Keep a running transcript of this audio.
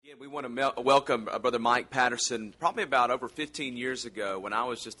We want to welcome Brother Mike Patterson. Probably about over 15 years ago, when I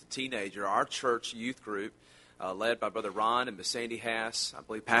was just a teenager, our church youth group, led by Brother Ron and Miss Sandy Hass, I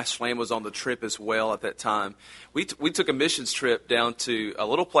believe Pastor Lamb was on the trip as well at that time. We took a missions trip down to a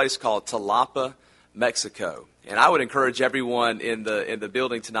little place called Tlapa, Mexico. And I would encourage everyone in the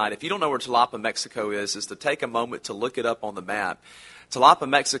building tonight, if you don't know where Tlapa, Mexico is to take a moment to look it up on the map. Tlapa,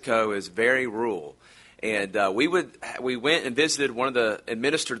 Mexico is very rural. And we went and visited and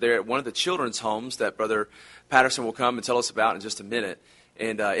ministered there at one of the children's homes that Brother Patterson will come and tell us about in just a minute.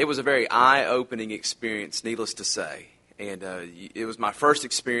 And it was a very eye-opening experience, needless to say. And it was my first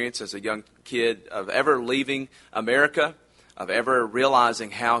experience as a young kid of ever leaving America, of ever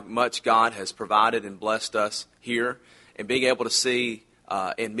realizing how much God has provided and blessed us here, and being able to see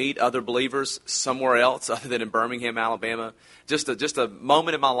and meet other believers somewhere else other than in Birmingham, Alabama. Just a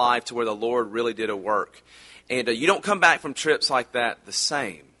moment in my life to where the Lord really did a work. And you don't come back from trips like that the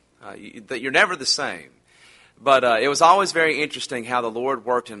same. You're never the same. But it was always very interesting how the Lord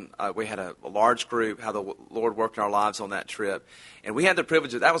worked, and we had a large group, how the Lord worked in our lives on that trip. And we had the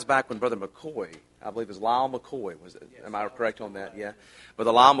privilege that was back when Brother McCoy, I believe it was Lyle McCoy, was it? Yes. Am I correct on that? Yeah. But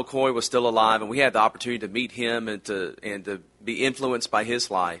the Lyle McCoy was still alive, and we had the opportunity to meet him and to be influenced by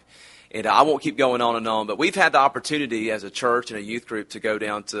his life. And I won't keep going on and on, but we've had the opportunity as a church and a youth group to go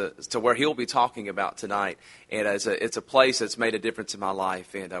down to where he'll be talking about tonight. And it's a place that's made a difference in my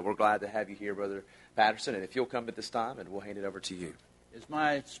life. And we're glad to have you here, Brother Patterson. And if you'll come at this time, and we'll hand it over to you. Is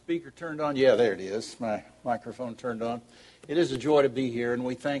my speaker turned on? Yeah, there it is. My microphone turned on. It is a joy to be here, and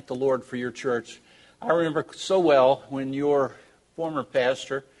we thank the Lord for your church. I remember so well when your former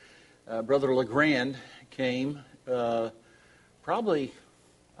pastor, Brother LeGrand, came, probably,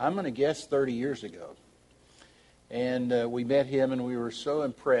 I'm going to guess, 30 years ago. And we met him, and we were so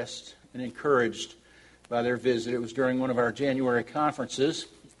impressed and encouraged by their visit. It was during one of our January conferences.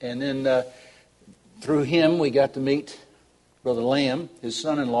 And then through him, we got to meet Brother Lamb, his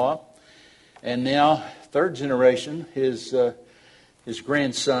son-in-law, and now, third generation, his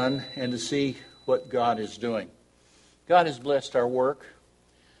grandson, and to see what God is doing. God has blessed our work,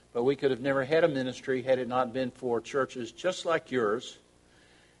 but we could have never had a ministry had it not been for churches just like yours.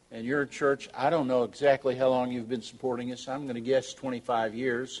 And your church, I don't know exactly how long you've been supporting us. I'm going to guess 25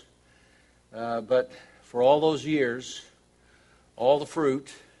 years. But for all those years, all the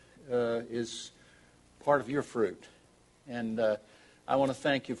fruit is part of your fruit. And I want to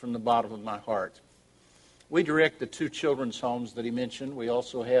thank you from the bottom of my heart. We direct the 2 children's homes that he mentioned. We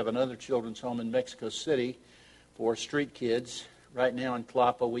also have another children's home in Mexico City for street kids. Right now in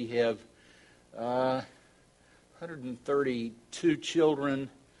Tlapa we have 132 children,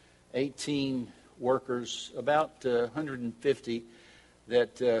 18 workers, about 150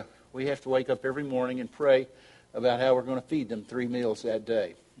 that we have to wake up every morning and pray about how we're going to feed them 3 meals that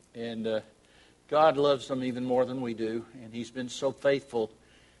day. And God loves them even more than we do, and he's been so faithful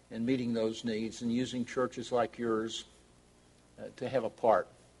in meeting those needs and using churches like yours to have a part.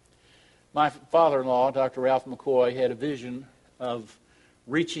 My father-in-law, Dr. Ralph McCoy, had a vision of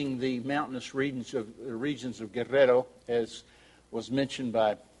reaching the mountainous regions of Guerrero, as was mentioned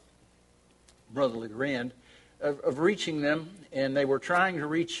by Brother LeGrand, of reaching them, and they were trying to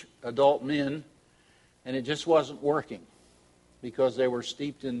reach adult men, and it just wasn't working because they were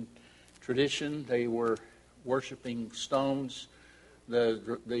steeped in tradition. They were worshiping stones,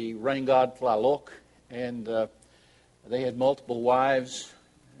 the rain god Tlaloc, and they had multiple wives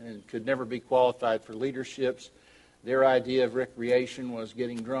and could never be qualified for leaderships. Their idea of recreation was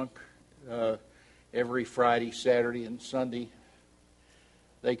getting drunk every Friday, Saturday, and Sunday.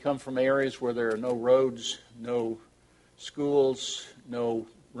 They come from areas where there are no roads, no schools, no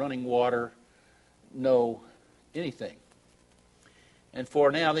running water, no anything. And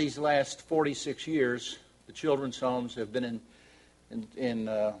for now, these last 46 years, the children's homes have been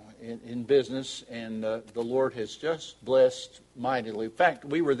in business, and the Lord has just blessed mightily. In fact,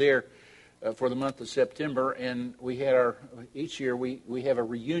 we were there for the month of September, and we had each year we have a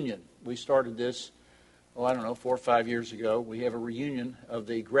reunion. We started this, 4 or 5 years ago. We have a reunion of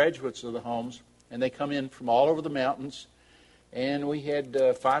the graduates of the homes, and they come in from all over the mountains, and we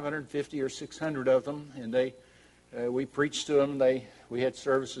had 550 or 600 of them, and we preached to them. We had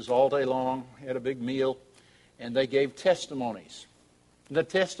services all day long, had a big meal, and they gave testimonies. The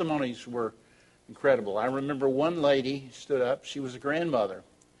testimonies were incredible. I remember one lady stood up. She was a grandmother.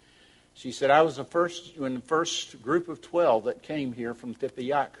 She said, I was in the first group of 12 that came here from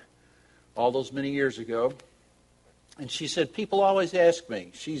Tepeyac all those many years ago. And she said, people always ask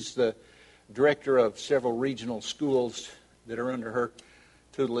me. She's the director of several regional schools that are under her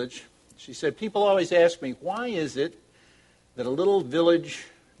tutelage. She said, people always ask me, why is it that a little village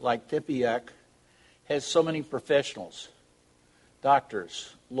like Tepeyac has so many professionals,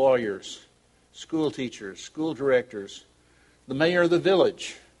 doctors, lawyers, school teachers, school directors, the mayor of the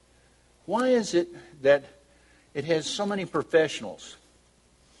village? Why is it that it has so many professionals?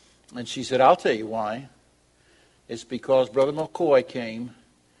 And she said, I'll tell you why. It's because Brother McCoy came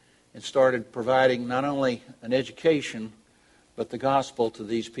and started providing not only an education, but the gospel to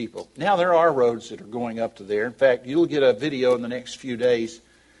these people. Now there are roads that are going up to there. In fact, you'll get a video in the next few days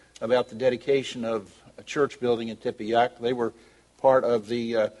about the dedication of a church building in Tepeyac. They were part of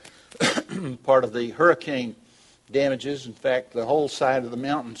the part of the hurricane damages. In fact, the whole side of the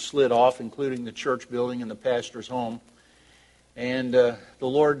mountain slid off, including the church building and the pastor's home. And the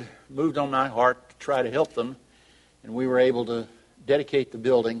Lord moved on my heart to try to help them, and we were able to dedicate the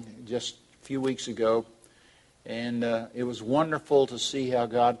building just a few weeks ago. And it was wonderful to see how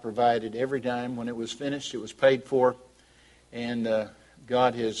God provided every dime. When it was finished, it was paid for, and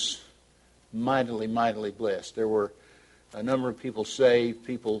God has mightily, mightily blessed. There were a number of people saved,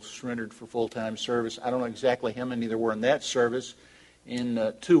 people surrendered for full-time service. I don't know exactly how many there were in that service.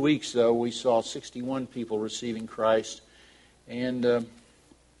 In 2 weeks, though, we saw 61 people receiving Christ, and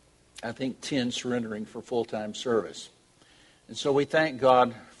I think 10 surrendering for full-time service. And so we thank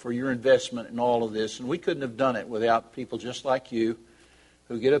God for your investment in all of this. And we couldn't have done it without people just like you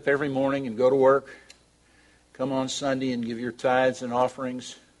who get up every morning and go to work, come on Sunday and give your tithes and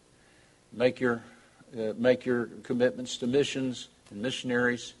offerings, make your commitments to missions and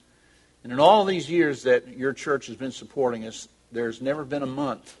missionaries. And in all these years that your church has been supporting us, there's never been a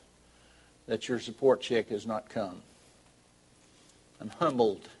month that your support check has not come. I'm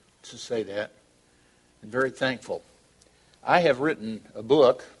humbled to say that and very thankful. I have written a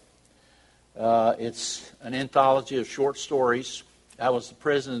book. It's an anthology of short stories. I was the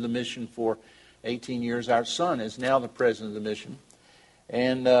president of the mission for 18 years. Our son is now the president of the mission.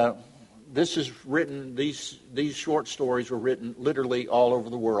 And this is written, these short stories were written literally all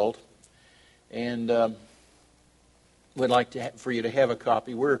over the world. And we'd like for you to have a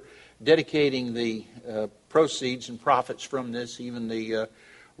copy. We're dedicating the proceeds and profits from this, even the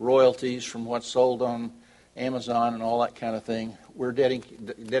royalties from what's sold on Amazon and all that kind of thing. We're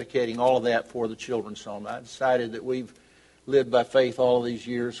dedicating all of that for the children's home. I decided that we've lived by faith all of these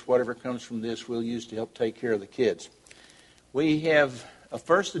years. Whatever comes from this, we'll use to help take care of the kids. We have a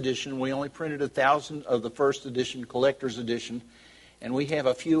first edition. We only printed 1,000 of the first edition, collector's edition, and we have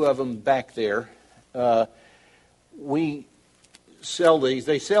a few of them back there. We sell these.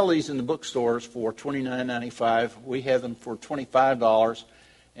 They sell these in the bookstores for $29.95. We have them for $25.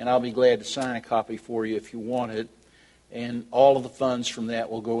 And I'll be glad to sign a copy for you if you want it. And all of the funds from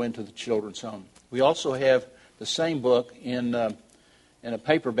that will go into the children's home. We also have the same book in a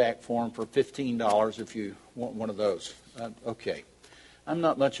paperback form for $15 if you want one of those. Okay. I'm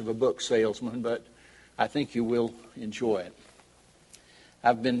not much of a book salesman, but I think you will enjoy it.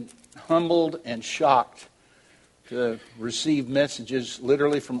 I've been humbled and shocked to receive messages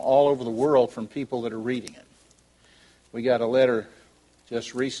literally from all over the world from people that are reading it. We got a letter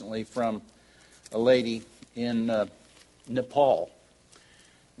just recently from a lady in Nepal.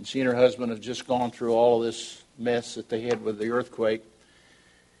 And she and her husband have just gone through all of this mess that they had with the earthquake.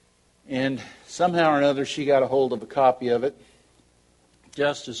 And somehow or another, she got a hold of a copy of it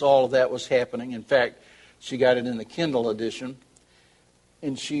just as all of that was happening. In fact, she got it in the Kindle edition.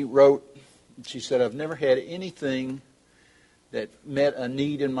 And she wrote, she said, I've never had anything that met a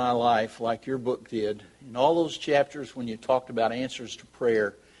need in my life like your book did. In all those chapters when you talked about answers to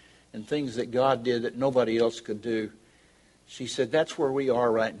prayer and things that God did that nobody else could do, she said, that's where we are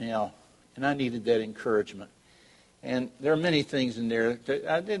right now, and I needed that encouragement. And there are many things in there.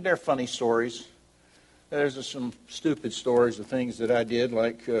 There are funny stories. There's some stupid stories of things that I did,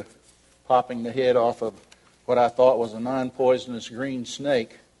 like popping the head off of what I thought was a non-poisonous green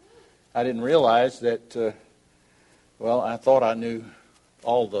snake. I didn't realize that... I thought I knew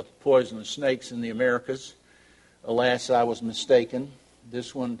all the poisonous snakes in the Americas. Alas, I was mistaken.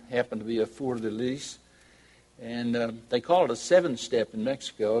 This one happened to be a fleur de lis. And they call it a 7-step in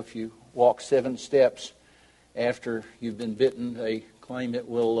Mexico. If you walk 7 steps after you've been bitten, they claim it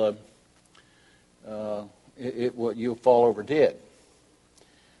will you'll fall over dead.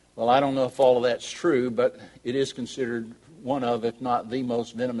 Well, I don't know if all of that's true, but it is considered one of, if not the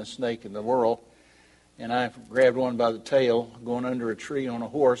most venomous snake in the world. And I grabbed one by the tail, going under a tree on a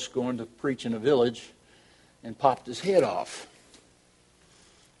horse, going to preach in a village, and popped his head off.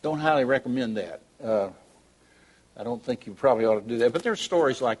 Don't highly recommend that. I don't think you probably ought to do that. But there's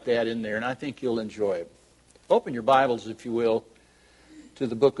stories like that in there, and I think you'll enjoy it. Open your Bibles, if you will, to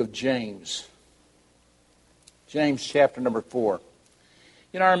the book of James. James chapter number 4.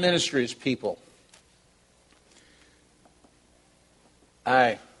 In our ministry as people,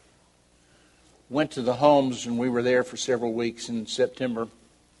 I went to the homes, and we were there for several weeks in September,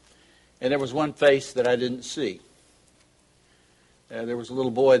 and there was one face that I didn't see. There was a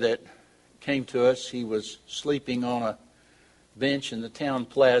little boy that came to us. He was sleeping on a bench in the town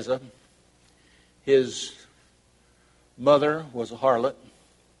plaza. His mother was a harlot.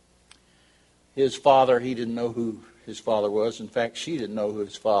 His father, he didn't know who his father was. In fact, she didn't know who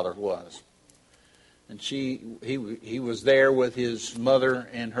his father was. And he was there with his mother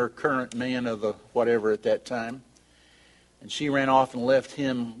and her current man of the whatever at that time. And she ran off and left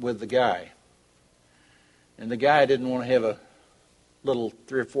him with the guy. And the guy didn't want to have a little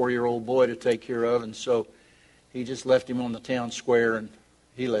 3 or 4-year-old boy to take care of, and so he just left him on the town square, and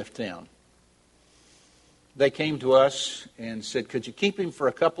he left town. They came to us and said, could you keep him for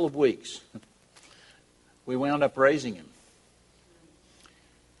a couple of weeks? We wound up raising him.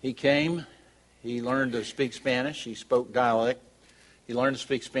 He came. He learned to speak Spanish. He spoke dialect. He learned to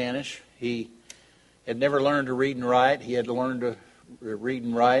speak Spanish. He had never learned to read and write. He had to learn to read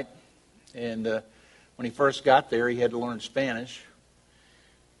and write. And when he first got there, he had to learn Spanish.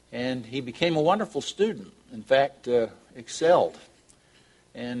 And he became a wonderful student. In fact, excelled.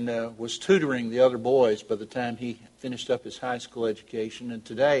 And was tutoring the other boys by the time he finished up his high school education. And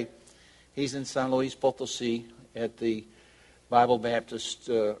today, he's in San Luis Potosí at the Bible Baptist,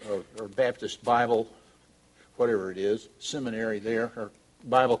 or Baptist Bible, whatever it is, seminary there, or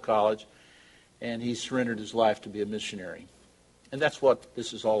Bible college. And he surrendered his life to be a missionary. And that's what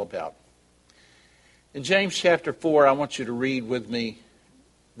this is all about. In James chapter 4, I want you to read with me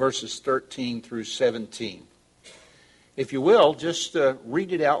verses 13 through 17. If you will, just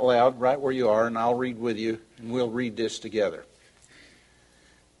read it out loud right where you are, and I'll read with you, and we'll read this together.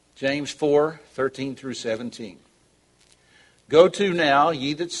 James 4, 13 through 17. Go to now,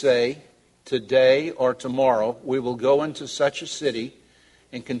 ye that say, today or tomorrow we will go into such a city,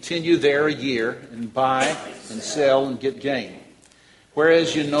 and continue there a year, and buy and sell and get gain.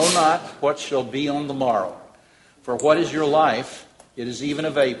 Whereas you know not what shall be on the morrow. For what is your life? It is even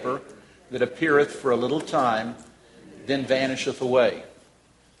a vapor that appeareth for a little time, then vanisheth away.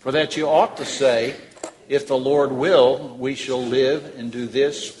 For that you ought to say, if the Lord will, we shall live and do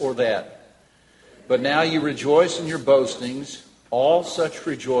this or that. But now you rejoice in your boastings. All such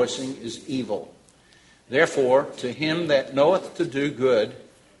rejoicing is evil. Therefore, to him that knoweth to do good,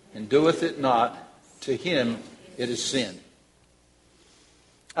 and doeth it not, to him it is sin.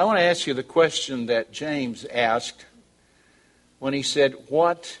 I want to ask you the question that James asked when he said,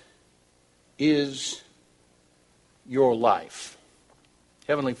 what is your life?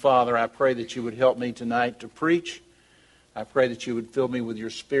 Heavenly Father, I pray that you would help me tonight to preach. I pray that you would fill me with your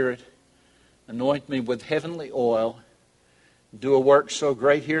Spirit, anoint me with heavenly oil, do a work so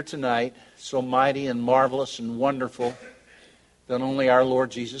great here tonight, so mighty and marvelous and wonderful, that only our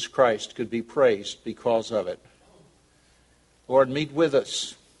Lord Jesus Christ could be praised because of it. Lord, meet with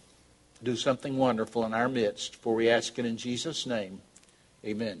us. Do something wonderful in our midst, for we ask it in Jesus' name.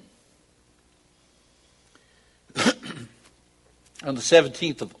 Amen. On the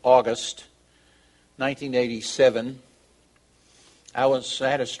 17th of August, 1987, I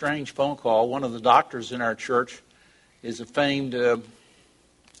had a strange phone call. One of the doctors in our church is a famed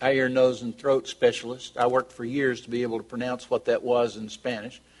eye, ear, nose, and throat specialist. I worked for years to be able to pronounce what that was in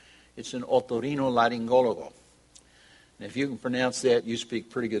Spanish. It's an otorrinolaryngologo. And if you can pronounce that, you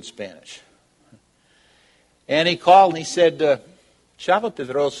speak pretty good Spanish. And he called and he said, Chava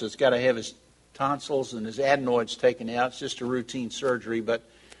Pedrosa's got to have his tonsils and his adenoids taken out. It's just a routine surgery. But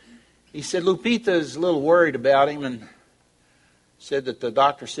he said Lupita is a little worried about him and said that the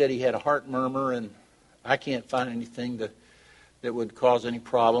doctor said he had a heart murmur, and I can't find anything that would cause any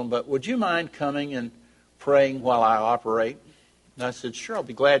problem. But would you mind coming and praying while I operate? And I said, sure, I'll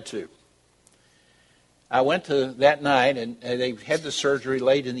be glad to. I went to that night, and they had the surgery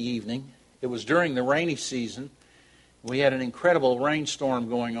late in the evening. It was during the rainy season. We had an incredible rainstorm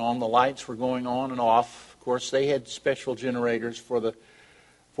going on. The lights were going on and off. Of course, they had special generators for the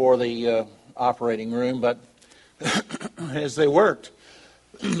operating room. But as they worked,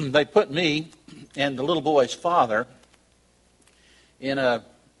 they put me and the little boy's father in a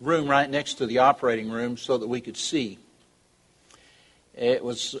room right next to the operating room so that we could see.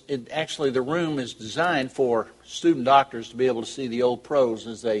 Actually, the room is designed for student doctors to be able to see the old pros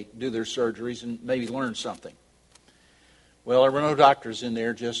as they do their surgeries and maybe learn something. Well, there were no doctors in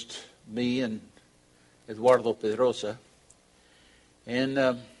there, just me and Eduardo Pedrosa.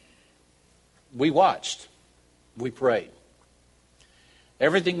 And we watched. We prayed.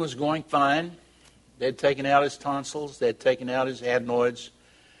 Everything was going fine. They had taken out his tonsils. They had taken out his adenoids.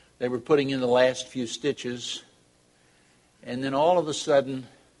 They were putting in the last few stitches. And then all of a sudden,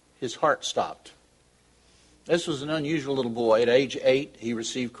 his heart stopped. This was an unusual little boy. At age 8, he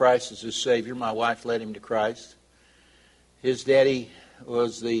received Christ as his Savior. My wife led him to Christ. His daddy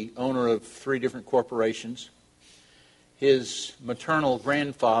was the owner of 3 different corporations. His maternal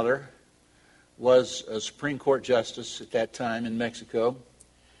grandfather was a Supreme Court justice at that time in Mexico.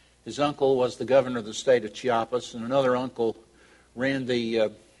 His uncle was the governor of the state of Chiapas, and another uncle ran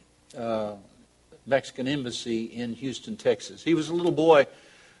the Mexican embassy in Houston, Texas. He was a little boy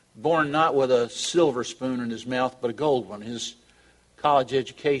born not with a silver spoon in his mouth, but a gold one. His college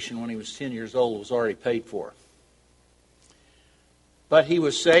education when he was 10 years old was already paid for. But he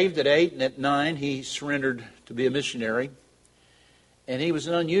was saved at 8, and at 9 he surrendered to be a missionary. And he was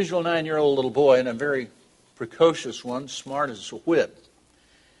an unusual 9-year-old little boy, and a very precocious one, smart as a whip.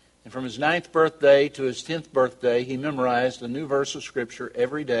 And from his 9th birthday to his 10th birthday, he memorized a new verse of Scripture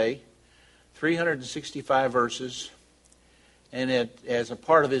every day, 365 verses. And as a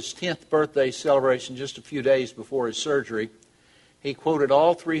part of his 10th birthday celebration, just a few days before his surgery, he quoted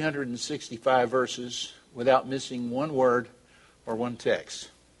all 365 verses without missing one word or one text.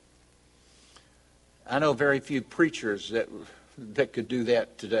 I know very few preachers that could do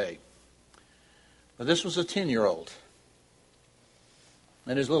that today. But this was a 10-year-old.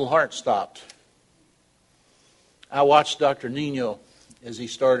 And his little heart stopped. I watched Dr. Nino as he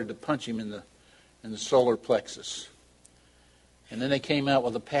started to punch him in the solar plexus. And then they came out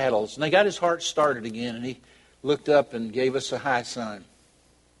with the paddles. And they got his heart started again. And he looked up and gave us a high sign.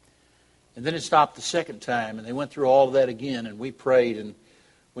 And then it stopped the second time. And they went through all of that again. And we prayed and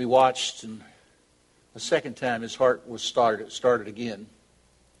we watched. And the second time his heart was started again.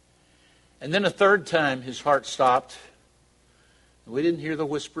 And then a third time his heart stopped. And we didn't hear the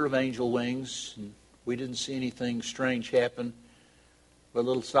whisper of angel wings. And we didn't see anything strange happen. But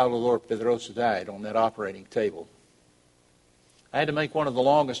little Salvador Pedrosa died on that operating table. I had to make one of the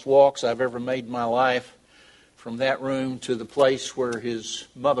longest walks I've ever made in my life from that room to the place where his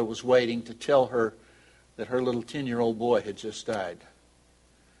mother was waiting to tell her that her little 10-year-old boy had just died.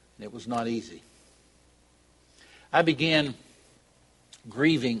 And it was not easy. I began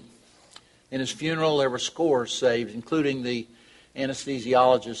grieving. In his funeral, there were scores saved, including the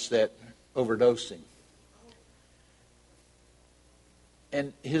anesthesiologist that overdosed him.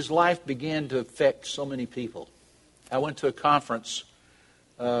 And his life began to affect so many people. I went to a conference,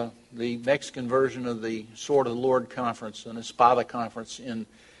 the Mexican version of the Sword of the Lord conference, an Espada conference in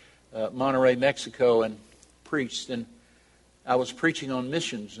Monterrey, Mexico, and preached. And I was preaching on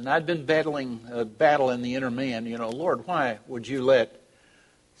missions. And I'd been battling a battle in the inner man. You know, Lord, why would you let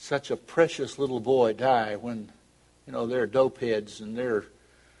such a precious little boy die when, you know, they're dope heads and they're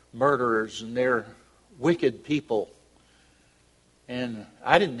murderers and they're wicked people? And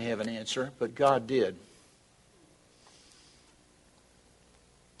I didn't have an answer, but God did.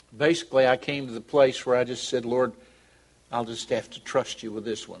 Basically, I came to the place where I just said, Lord, I'll just have to trust you with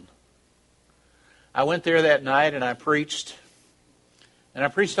this one. I went there that night and I preached. And I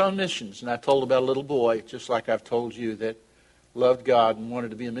preached on missions. And I told about a little boy, just like I've told you, that loved God and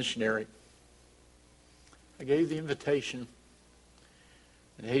wanted to be a missionary. I gave the invitation.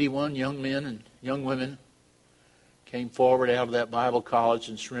 And 81 young men and young women came forward out of that Bible college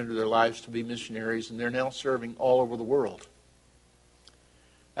and surrendered their lives to be missionaries. And they're now serving all over the world.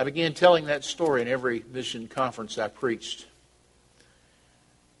 I began telling that story in every mission conference I preached.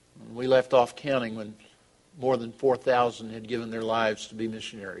 We left off counting when more than 4,000 had given their lives to be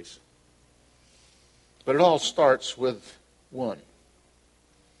missionaries. But it all starts with one.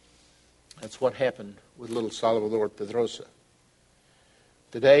 That's what happened with little Salvador Pedrosa.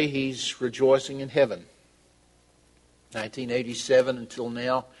 Today he's rejoicing in heaven. 1987 until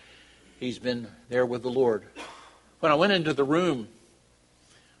now, he's been there with the Lord. When I went into the room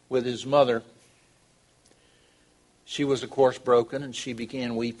with his mother, she was, of course, broken, and she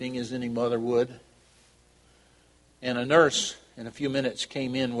began weeping as any mother would. And a nurse, in a few minutes,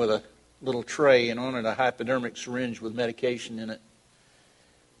 came in with a little tray, and on it a hypodermic syringe with medication in it.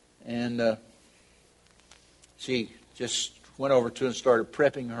 And she just went over to and started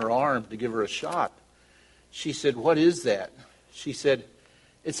prepping her arm to give her a shot. She said, "What is that?" She said,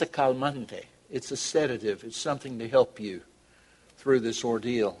 "It's a calmante. It's a sedative. It's something to help you through this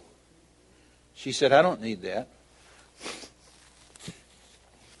ordeal." She said, "I don't need that."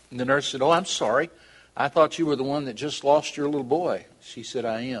 And the nurse said, "Oh, I'm sorry. I thought you were the one that just lost your little boy." She said,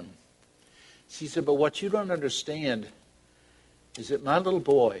 "I am." She said, "But what you don't understand is that my little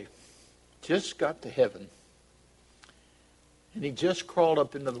boy just got to heaven. And he just crawled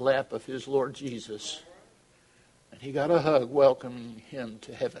up into the lap of his Lord Jesus. And he got a hug welcoming him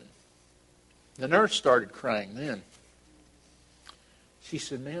to heaven. The nurse started crying then. She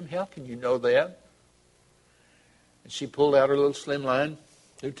said, "Ma'am, how can you know that?" And she pulled out her little slimline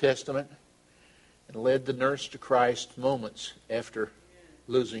New Testament and led the nurse to Christ moments after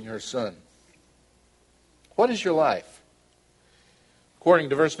losing her son. What is your life? According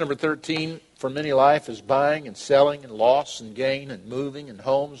to verse number 13, for many life is buying and selling and loss and gain and moving and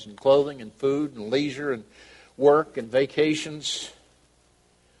homes and clothing and food and leisure and work and vacations.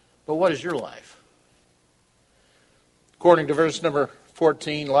 But what is your life? According to verse number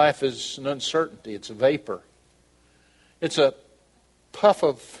 14, life is an uncertainty. It's a vapor. It's a puff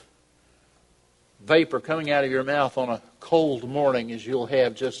of vapor coming out of your mouth on a cold morning as you'll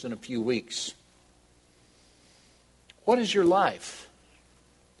have just in a few weeks. What is your life?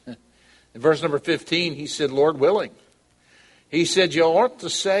 In verse number 15, he said, Lord willing. He said, you ought to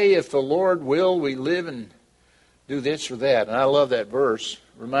say, if the Lord will, we live and do this or that. And I love that verse.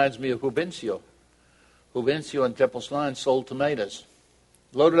 It reminds me of Juvencio. Juvencio in Tepoztlán sold tomatoes.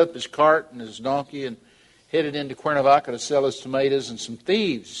 Loaded up his cart and his donkey and headed into Cuernavaca to sell his tomatoes, and some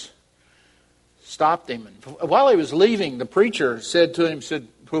thieves stopped him. And while he was leaving, the preacher said to him,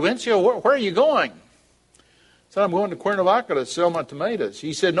 Juvencio, where are you going? He said, I'm going to Cuernavaca to sell my tomatoes.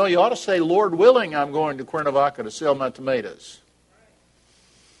 He said, no, you ought to say, Lord willing, I'm going to Cuernavaca to sell my tomatoes.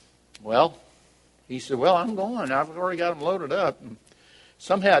 Well, he said, well, I'm going. I've already got them loaded up. And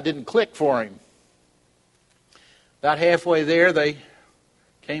somehow it didn't click for him. About halfway there, they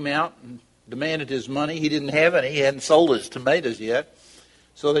came out and demanded his money. He didn't have any. He hadn't sold his tomatoes yet.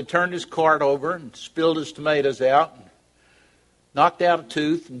 So they turned his cart over and spilled his tomatoes out, and knocked out a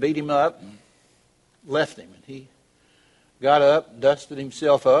tooth and beat him up and left him. And he got up, dusted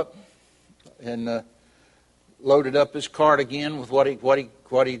himself up, and loaded up his cart again with what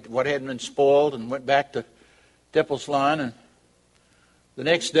hadn't been spoiled, and went back to Tepoztlán. And the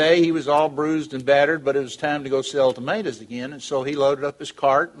next day he was all bruised and battered, but it was time to go sell tomatoes again. And so he loaded up his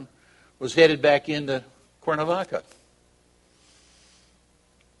cart and was headed back into Cuernavaca.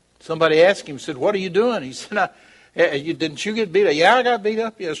 Somebody asked him, said, what are you doing? He said, didn't you get beat up? Yeah, I got beat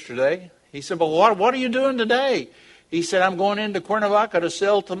up yesterday. He said, well, what are you doing today? He said, I'm going into Cuernavaca to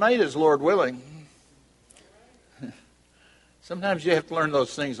sell tomatoes, Lord willing. Sometimes you have to learn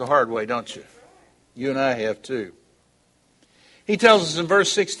those things the hard way, don't you? You and I have too. He tells us in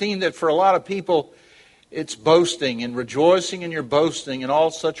verse 16 that for a lot of people, it's boasting and rejoicing in your boasting, and all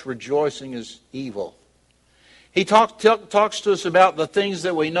such rejoicing is evil. He talks to us about the things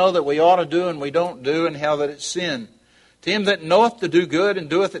that we know that we ought to do and we don't do, and how that it's sin. To him that knoweth to do good and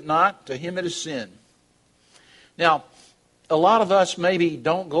doeth it not, to him it is sin. Now, a lot of us maybe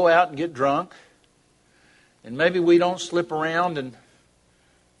don't go out and get drunk, and maybe we don't slip around and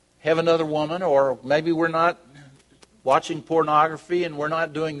have another woman, or maybe we're not watching pornography and we're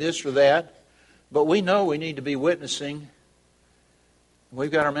not doing this or that, but we know we need to be witnessing.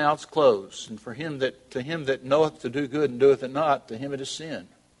 We've got our mouths closed. And to him that knoweth to do good and doeth it not, to him it is sin.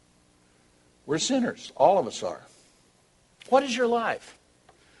 We're sinners. All of us are. What is your life?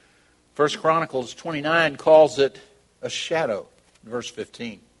 1 Chronicles 29 calls it a shadow, verse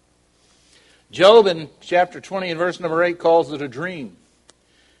 15. Job in chapter 20 and verse number 8 calls it a dream.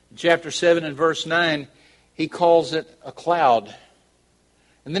 In chapter 7 and verse 9, he calls it a cloud.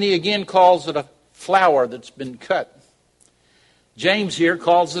 And then he again calls it a flower that's been cut. James here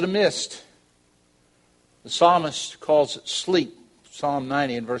calls it a mist. The psalmist calls it sleep. Psalm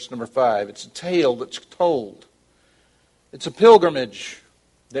 90 and verse number 5. It's a tale that's told. It's a pilgrimage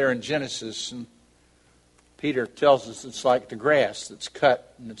there in Genesis. And Peter tells us it's like the grass that's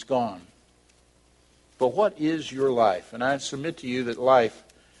cut and it's gone. But what is your life? And I submit to you that life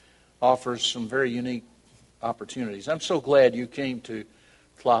offers some very unique opportunities. I'm so glad you came to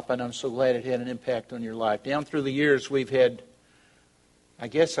Tlapa. I'm so glad it had an impact on your life. Down through the years, we've had, I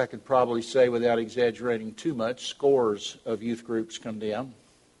guess I could probably say without exaggerating too much, scores of youth groups come down.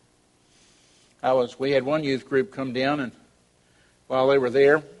 We had one youth group come down, and while they were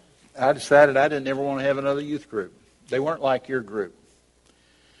there, I decided I didn't ever want to have another youth group. They weren't like your group.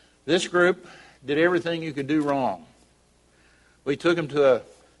 This group did everything you could do wrong. We took them to a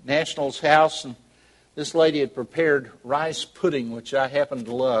nationals house, and this lady had prepared rice pudding, which I happened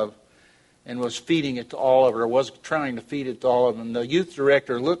to love, and was feeding it to all of her, was trying to feed it to all of them. The youth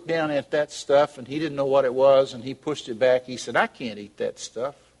director looked down at that stuff, and he didn't know what it was, and he pushed it back. He said, I can't eat that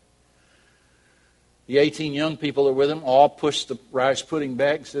stuff. The 18 young people that were with him all pushed the rice pudding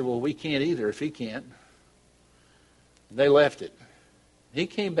back and said, well, we can't either if he can't. They left it. He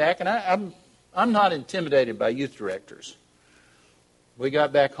came back, and I'm not intimidated by youth directors. We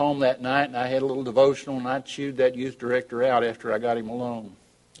got back home that night, and I had a little devotional, and I chewed that youth director out after I got him alone.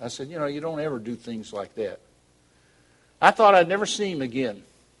 I said, you don't ever do things like that. I thought I'd never see him again.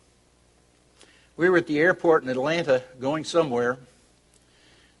 We were at the airport in Atlanta going somewhere,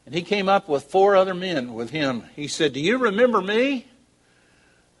 and he came up with 4 other men with him. He said, "Do you remember me?"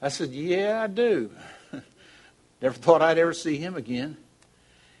 I said, "Yeah, I do." Never thought I'd ever see him again.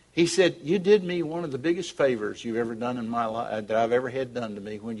 He said, "You did me one of the biggest favors you've ever done in my life, that I've ever had done to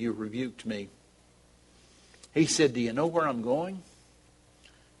me, when you rebuked me." He said, "Do you know where I'm going?"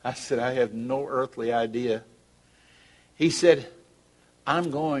 I said, "I have no earthly idea." He said,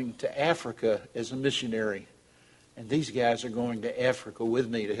 "I'm going to Africa as a missionary, and these guys are going to Africa with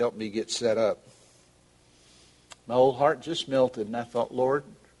me to help me get set up." My old heart just melted, and I thought, Lord,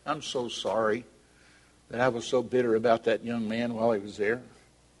 I'm so sorry that I was so bitter about that young man while he was there.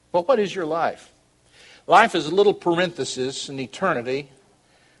 Well, what is your life? Life is a little parenthesis in eternity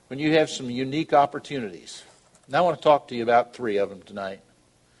when you have some unique opportunities. And I want to talk to you about 3 of them tonight.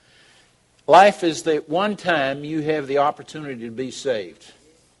 Life is the one time you have the opportunity to be saved.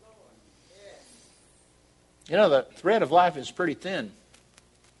 The thread of life is pretty thin.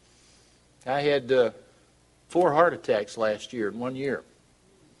 I had 4 heart attacks last year in 1 year.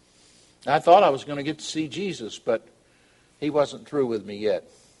 I thought I was going to get to see Jesus, but he wasn't through with me yet.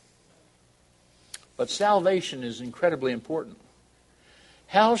 But salvation is incredibly important.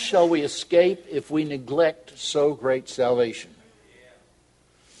 How shall we escape if we neglect so great salvation?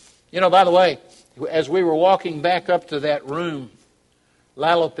 By the way, as we were walking back up to that room,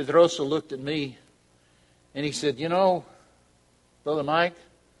 Lalo Pedrosa looked at me and he said, Brother Mike,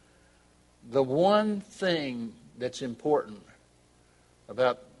 the one thing that's important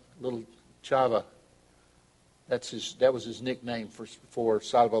about little Chava, that was his nickname for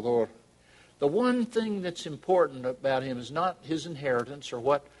Salvador. The one thing that's important about him is not his inheritance or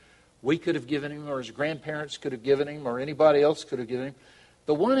what we could have given him or his grandparents could have given him or anybody else could have given him.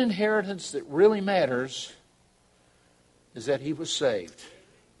 The one inheritance that really matters is that he was saved.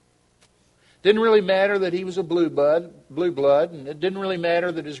 Didn't really matter that he was a blue blood, and it didn't really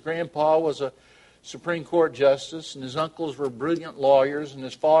matter that his grandpa was a Supreme Court justice and his uncles were brilliant lawyers and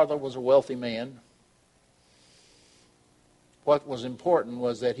his father was a wealthy man. What was important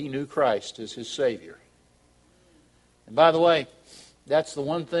was that he knew Christ as his Savior. And by the way, that's the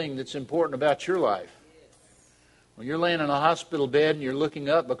one thing that's important about your life. When you're laying in a hospital bed and you're looking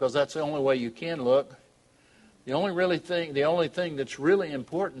up, because that's the only way you can look, the only thing that's really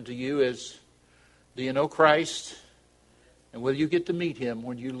important to you is, do you know Christ? And will you get to meet him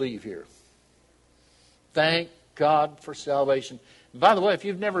when you leave here? Thank God for salvation. And by the way, if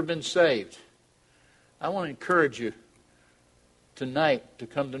you've never been saved, I want to encourage you tonight to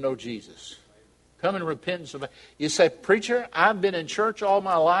come to know Jesus. Come in repentance. You say, "Preacher, I've been in church all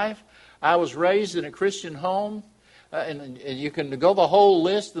my life. I was raised in a Christian home." And you can go the whole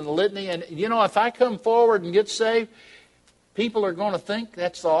list and the litany. And, if I come forward and get saved, people are going to think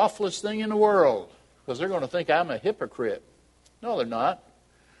that's the awfulest thing in the world. Because they're going to think I'm a hypocrite. No, they're not.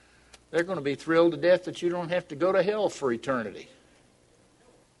 They're going to be thrilled to death that you don't have to go to hell for eternity.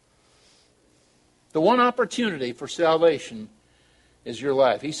 The one opportunity for salvation is your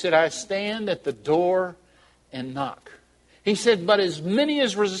life. He said, "I stand at the door and knock." He said, "But as many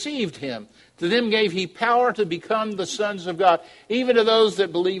as received him, to them gave he power to become the sons of God, even to those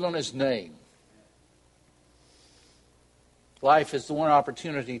that believe on his name." Life is the one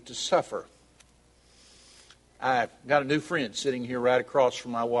opportunity to suffer. I've got a new friend sitting here right across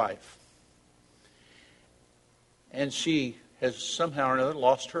from my wife. And she has somehow or another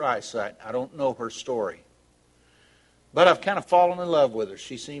lost her eyesight. I don't know her story. But I've kind of fallen in love with her.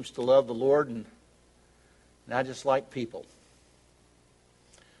 She seems to love the Lord, and I just like people.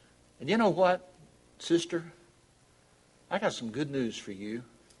 And you know what, sister? I got some good news for you.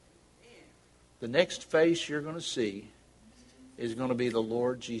 The next face you're going to see is going to be the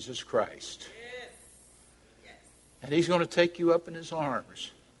Lord Jesus Christ. And he's going to take you up in his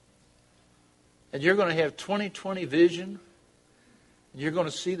arms. And you're going to have 20/20 vision. And you're going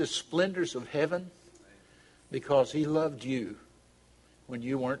to see the splendors of heaven because he loved you when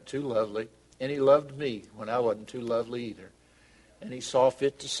you weren't too lovely. And he loved me when I wasn't too lovely either. And he saw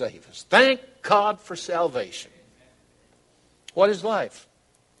fit to save us. Thank God for salvation. What is life?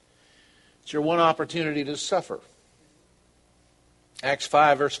 It's your one opportunity to suffer. Acts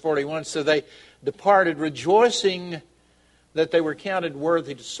 5 verse 41 says, "They departed rejoicing that they were counted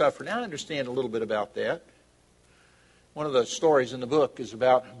worthy to suffer." Now I understand a little bit about that. One of the stories in the book is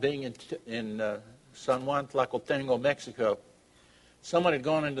about being in San Juan Tlacotengo, Mexico. Someone had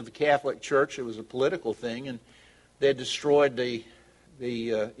gone into the Catholic Church. It was a political thing, and they had destroyed the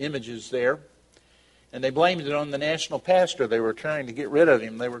the images there. And they blamed it on the national pastor. They were trying to get rid of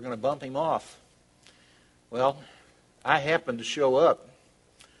him. They were going to bump him off. Well, I happened to show up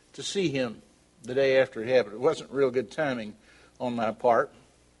to see him the day after it happened. It wasn't real good timing on my part.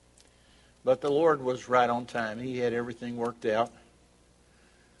 But the Lord was right on time. He had everything worked out.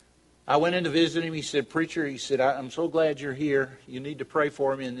 I went in to visit him. He said, "Preacher," he said, "I'm so glad you're here. You need to pray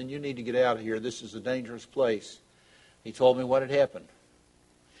for me, and then you need to get out of here. This is a dangerous place." He told me what had happened.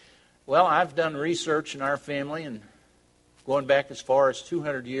 Well, I've done research in our family, and going back as far as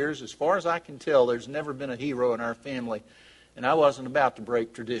 200 years, as far as I can tell, there's never been a hero in our family, and I wasn't about to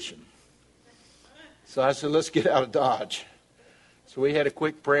break tradition. So I said, let's get out of Dodge. So we had a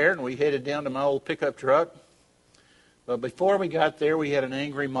quick prayer, and we headed down to my old pickup truck. But before we got there, we had an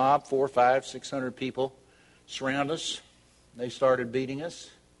angry mob, 400, 500, 600 people surround us. They started beating us.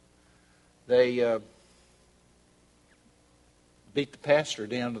 They beat the pastor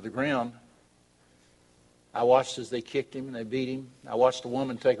down to the ground. I watched as they kicked him and they beat him. I watched a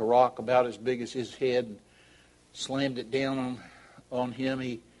woman take a rock about as big as his head and slammed it down on him.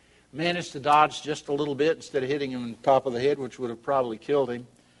 He managed to dodge just a little bit. Instead of hitting him in the top of the head, which would have probably killed him,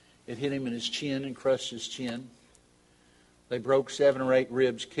 it hit him in his chin and crushed his chin. They broke 7 or 8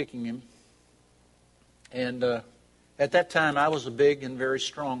 ribs kicking him. And at that time, I was a big and very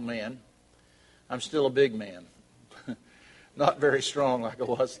strong man. I'm still a big man. Not very strong like I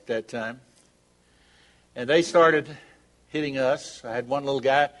was at that time. And they started hitting us. I had one little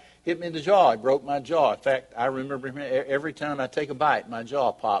guy hit me in the jaw. He broke my jaw. In fact, I remember him, every time I take a bite, my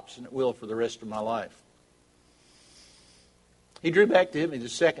jaw pops, and it will for the rest of my life. He drew back to hit me the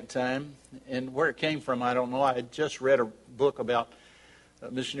second time, and where it came from, I don't know. I had just read a book about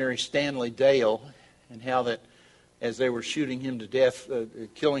missionary Stanley Dale, and how that as they were shooting him to death,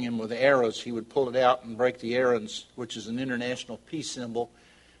 killing him with arrows, he would pull it out and break the arrows, which is an international peace symbol,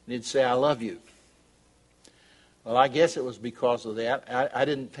 and he'd say, "I love you." Well, I guess it was because of that. I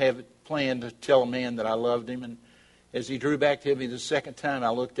didn't have it planned to tell a man that I loved him, and as he drew back to hit me the second time, I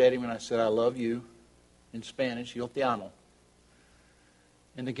looked at him and I said, "I love you," in Spanish, "Yo te amo."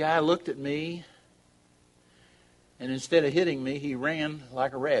 And the guy looked at me, and instead of hitting me, he ran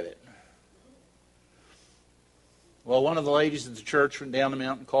like a rabbit. Well, one of the ladies at the church went down the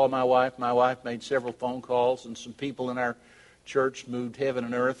mountain and called my wife. My wife made several phone calls, and some people in our church moved heaven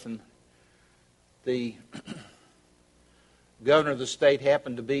and earth. And the governor of the state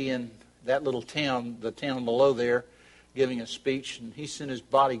happened to be in that little town, the town below there, giving a speech. And he sent his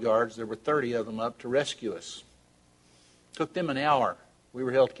bodyguards, there were 30 of them up, to rescue us. It took them an hour. We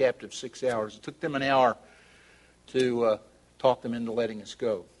were held captive 6 hours. It took them an hour to talk them into letting us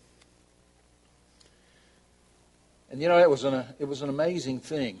go. And you know, it was an amazing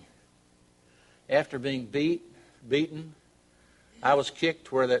thing. After being beaten, I was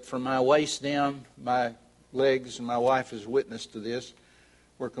kicked where that from my waist down, my legs, and my wife is witness to this,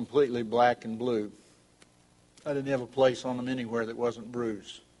 were completely black and blue. I didn't have a place on them anywhere that wasn't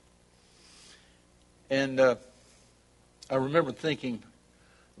bruised. And I remember thinking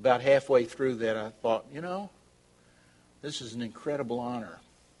about halfway through that, I thought, you know, this is an incredible honor.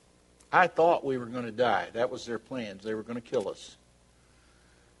 I thought we were going to die. That was their plans. They were going to kill us.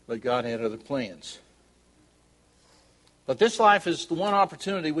 But God had other plans. But this life is the one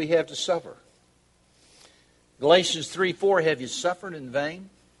opportunity we have to suffer. Galatians 3:4, have you suffered in vain?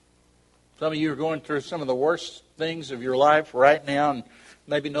 Some of you are going through some of the worst things of your life right now, and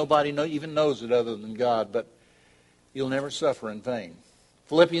maybe nobody even knows it other than God, but you'll never suffer in vain.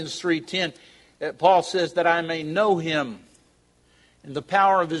 Philippians 3:10, Paul says that I may know him in the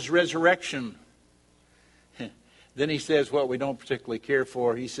power of his resurrection. Then he says what we don't particularly care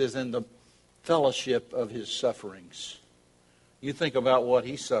for. He says in the fellowship of his sufferings. You think about what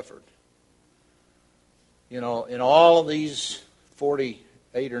he suffered. You know, in all of these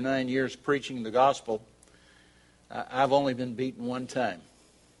 48 or 9 years preaching the gospel, I've only been beaten one time.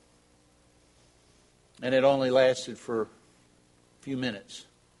 And it only lasted for a few minutes.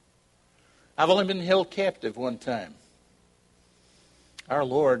 I've only been held captive one time. Our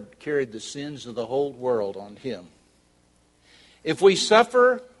Lord carried the sins of the whole world on him. If we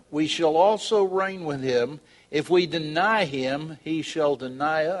suffer, we shall also reign with him. If we deny him, he shall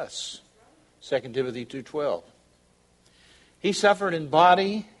deny us. 2 Timothy 2:12. He suffered in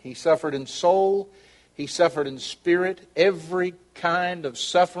body, he suffered in soul, he suffered in spirit, every kind of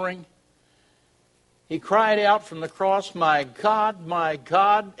suffering. He cried out from the cross, my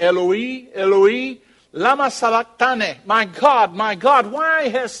God, Eloi, Eloi, lama sabachthani, my God, why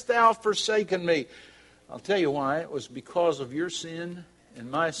hast thou forsaken me? I'll tell you why. It was because of your sin and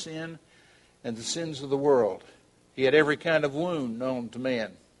my sin and the sins of the world. He had every kind of wound known to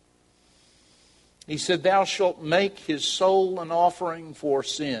man. He said, thou shalt make his soul an offering for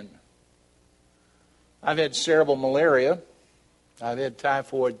sin. I've had cerebral malaria. I've had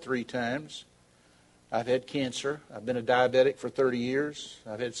typhoid 3 times. I've had cancer. I've been a diabetic for 30 years.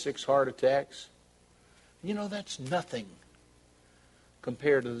 I've had 6 heart attacks. You know, that's nothing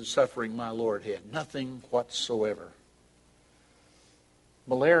compared to the suffering my Lord had. Nothing whatsoever.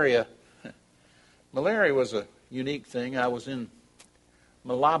 Malaria was a unique thing. I was in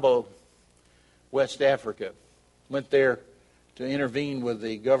Malabo, West Africa. Went there to intervene with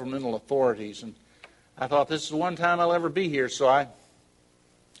the governmental authorities. And I thought, this is the one time I'll ever be here. So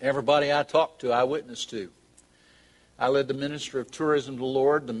everybody I talked to, I witnessed to. I led the minister of tourism to the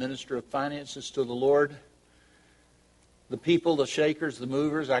Lord, the minister of finances to the Lord. The people, the shakers, the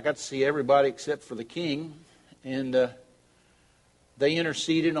movers, I got to see everybody except for the king. And they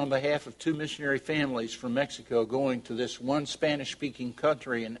interceded on behalf of 2 missionary families from Mexico going to this one Spanish-speaking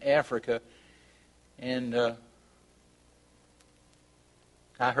country in Africa. And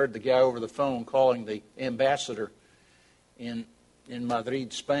I heard the guy over the phone calling the ambassador in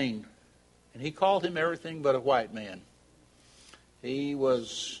Madrid, Spain. And he called him everything but a white man. He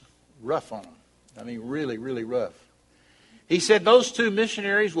was rough on him. I mean, really, really rough. He said, those 2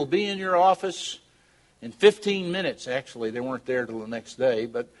 missionaries will be in your office in 15 minutes. Actually, they weren't there till the next day,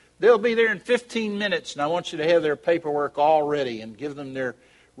 but they'll be there in 15 minutes, and I want you to have their paperwork all ready and give them their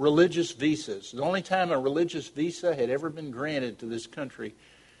religious visas. The only time a religious visa had ever been granted to this country,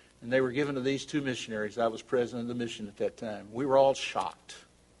 and they were given to these 2 missionaries. I was president of the mission at that time. We were all shocked.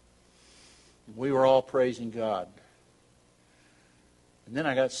 We were all praising God. And then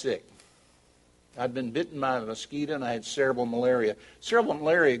I got sick. I'd been bitten by a mosquito, and I had cerebral malaria. Cerebral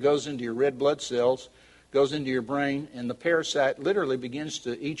malaria goes into your red blood cells, goes into your brain, and the parasite literally begins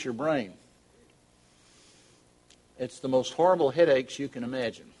to eat your brain. It's the most horrible headaches you can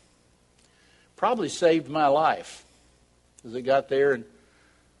imagine. Probably saved my life, because it got there, and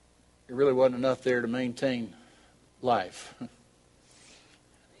there really wasn't enough there to maintain life.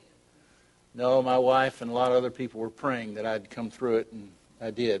 No, my wife and a lot of other people were praying that I'd come through it, and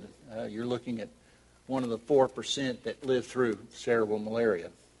I did. You're looking at one of the 4% that live through cerebral malaria.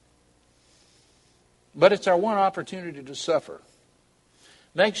 But it's our one opportunity to suffer.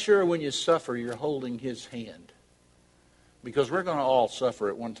 Make sure when you suffer, you're holding His hand. Because we're going to all suffer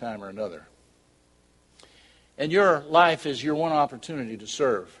at one time or another. And your life is your one opportunity to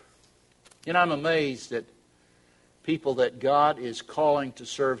serve. And I'm amazed at people that God is calling to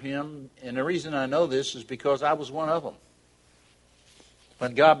serve Him. And the reason I know this is because I was one of them.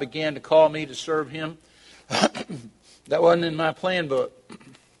 When God began to call me to serve Him, that wasn't in my plan book.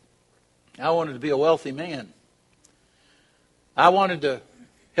 I wanted to be a wealthy man. I wanted to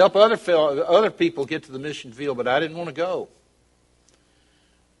help other people get to the mission field, but I didn't want to go.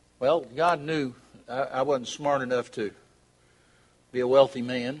 Well, God knew I wasn't smart enough to be a wealthy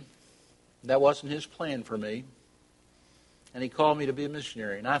man. That wasn't His plan for me. And He called me to be a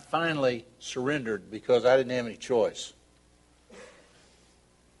missionary. And I finally surrendered because I didn't have any choice.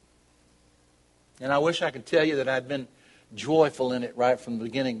 And I wish I could tell you that I'd been joyful in it right from the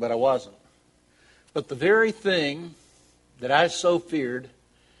beginning, but I wasn't. But the very thing that I so feared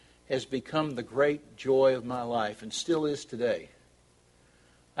has become the great joy of my life, and still is today.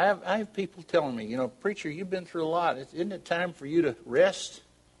 I have people telling me, preacher, you've been through a lot. Isn't it time for you to rest?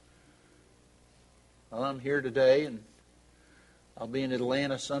 Well, I'm here today, and I'll be in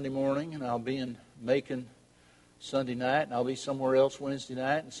Atlanta Sunday morning, and I'll be in Macon Sunday night, and I'll be somewhere else Wednesday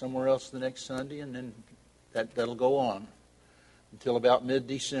night, and somewhere else the next Sunday, and then that'll go on until about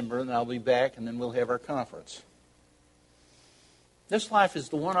mid-December, and I'll be back, and then we'll have our conference. This life is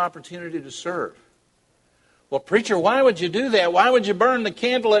the one opportunity to serve. Well, preacher, why would you do that? Why would you burn the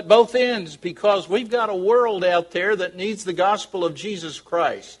candle at both ends? Because we've got a world out there that needs the gospel of Jesus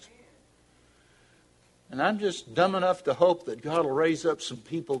Christ. And I'm just dumb enough to hope that God will raise up some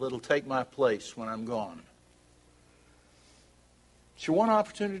people that'll take my place when I'm gone. It's your one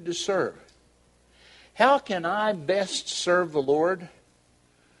opportunity to serve. How can I best serve the Lord?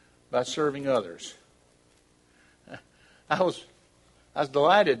 By serving others. I was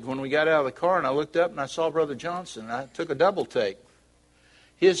delighted when we got out of the car and I looked up and I saw Brother Johnson. I took a double take.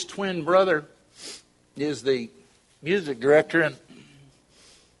 His twin brother is the music director in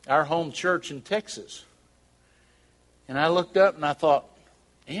our home church in Texas. And I looked up and I thought,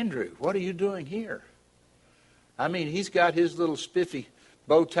 Andrew, what are you doing here? I mean, he's got his little spiffy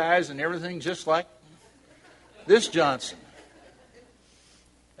bow ties and everything just like this Johnson.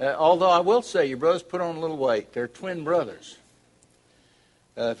 Although I will say, your brothers put on a little weight. They're twin brothers.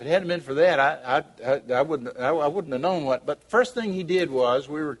 If it hadn't been for that, I wouldn't have known what. But first thing he did was,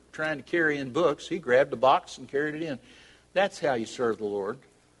 we were trying to carry in books. He grabbed a box and carried it in. That's how you serve the Lord.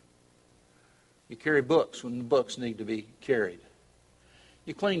 You carry books when the books need to be carried.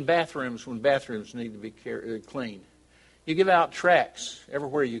 You clean bathrooms when bathrooms need to be cleaned. You give out tracts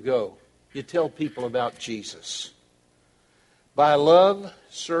everywhere you go. You tell people about Jesus. By love,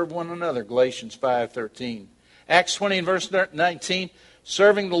 serve one another, Galatians 5:13. Acts 20 and verse 19,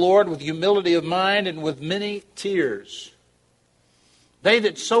 serving the Lord with humility of mind and with many tears. They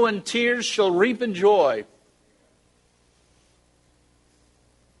that sow in tears shall reap in joy.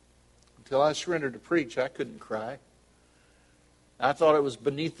 Until I surrendered to preach, I couldn't cry. I thought it was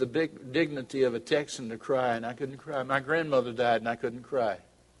beneath the big dignity of a Texan to cry, and I couldn't cry. My grandmother died, and I couldn't cry.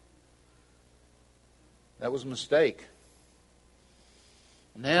 That was a mistake.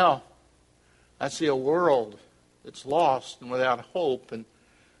 Now, I see a world that's lost and without hope and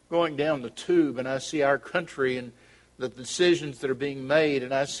going down the tube, and I see our country and the decisions that are being made,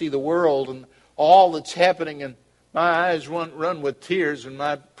 and I see the world and all that's happening, and my eyes run with tears, and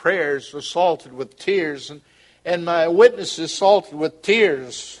my prayers are salted with tears, and my witnesses salted with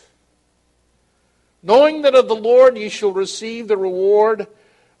tears. Knowing that of the Lord ye shall receive the reward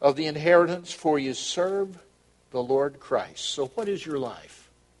of the inheritance, for you serve the Lord Christ. So what is your life?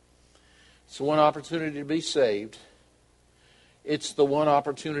 It's the one opportunity to be saved. It's the one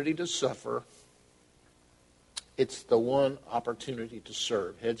opportunity to suffer. It's the one opportunity to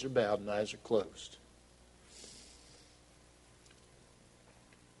serve. Heads are bowed and eyes are closed.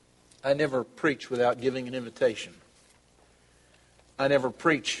 I never preach without giving an invitation. I never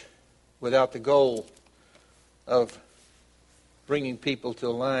preach without the goal of bringing people to a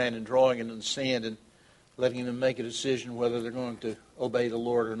line and drawing it in the sand and letting them make a decision whether they're going to obey the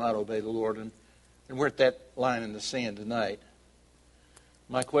Lord or not obey the Lord. And we're at that line in the sand tonight.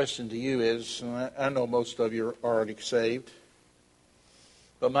 My question to you is, and I know most of you are already saved,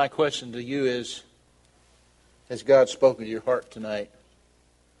 but my question to you is, has God spoken to your heart tonight?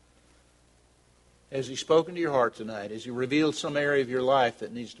 Has He spoken to your heart tonight? Has He revealed some area of your life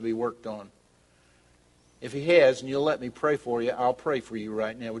that needs to be worked on? If He has, and you'll let me pray for you, I'll pray for you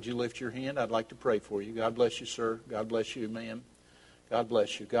right now. Would you lift your hand? I'd like to pray for you. God bless you, sir. God bless you, ma'am. God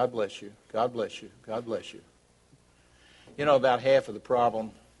bless you. God bless you. God bless you. God bless you. You know, about half of the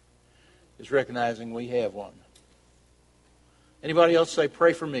problem is recognizing we have one. Anybody else say,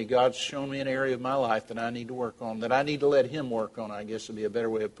 pray for me? God's shown me an area of my life that I need to work on, that I need to let Him work on, I guess would be a better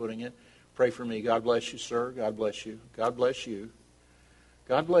way of putting it. Pray for me. God bless you, sir. God bless you. God bless you.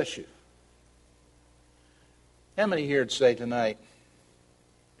 God bless you. How many here would say tonight,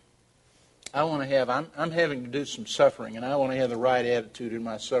 I'm having to do some suffering, and I want to have the right attitude in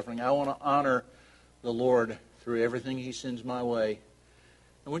my suffering. I want to honor the Lord through everything He sends my way.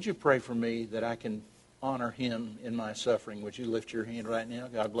 And would you pray for me that I can honor Him in my suffering? Would you lift your hand right now?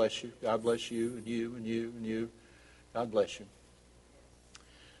 God bless you. God bless you, and you, and you, and you. God bless you.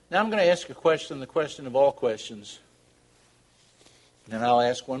 Now I'm going to ask a question, the question of all questions. And I'll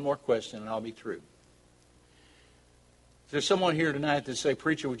ask one more question, and I'll be through. If there's someone here tonight that say,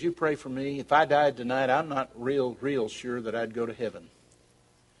 preacher, would you pray for me? If I died tonight, I'm not real sure that I'd go to heaven.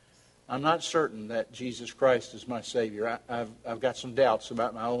 I'm not certain that Jesus Christ is my Savior. I've got some doubts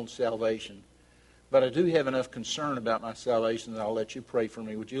about my own salvation. But I do have enough concern about my salvation that I'll let you pray for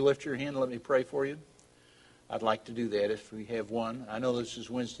me. Would you lift your hand and let me pray for you? I'd like to do that if we have one. I know this is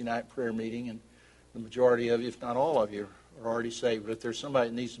Wednesday night prayer meeting, and the majority of you, if not all of you, are already saved. But if there's somebody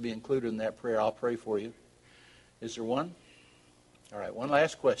that needs to be included in that prayer, I'll pray for you. Is there one? All right, one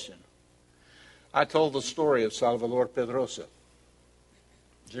last question. I told the story of Salvador Pedrosa.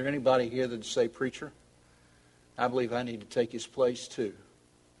 Is there anybody here that would say, preacher, I believe I need to take his place too.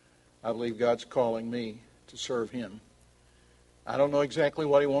 I believe God's calling me to serve Him. I don't know exactly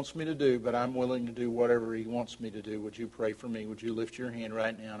what He wants me to do, but I'm willing to do whatever He wants me to do. Would you pray for me? Would you lift your hand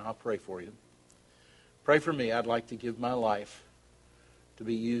right now, and I'll pray for you. Pray for me. I'd like to give my life to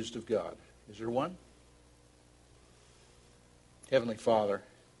be used of God. Is there one? Heavenly Father,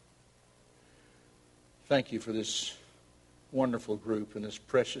 thank You for this wonderful group and this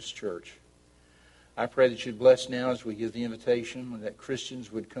precious church. I pray that You'd bless now as we give the invitation, and that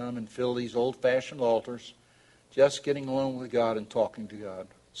Christians would come and fill these old-fashioned altars, just getting alone with God and talking to God.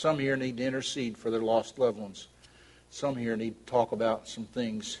 Some here need to intercede for their lost loved ones. Some here need to talk about some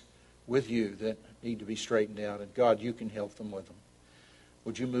things with You that need to be straightened out. And God, You can help them with them.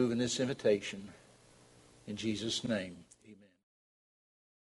 Would You move in this invitation? In Jesus' name.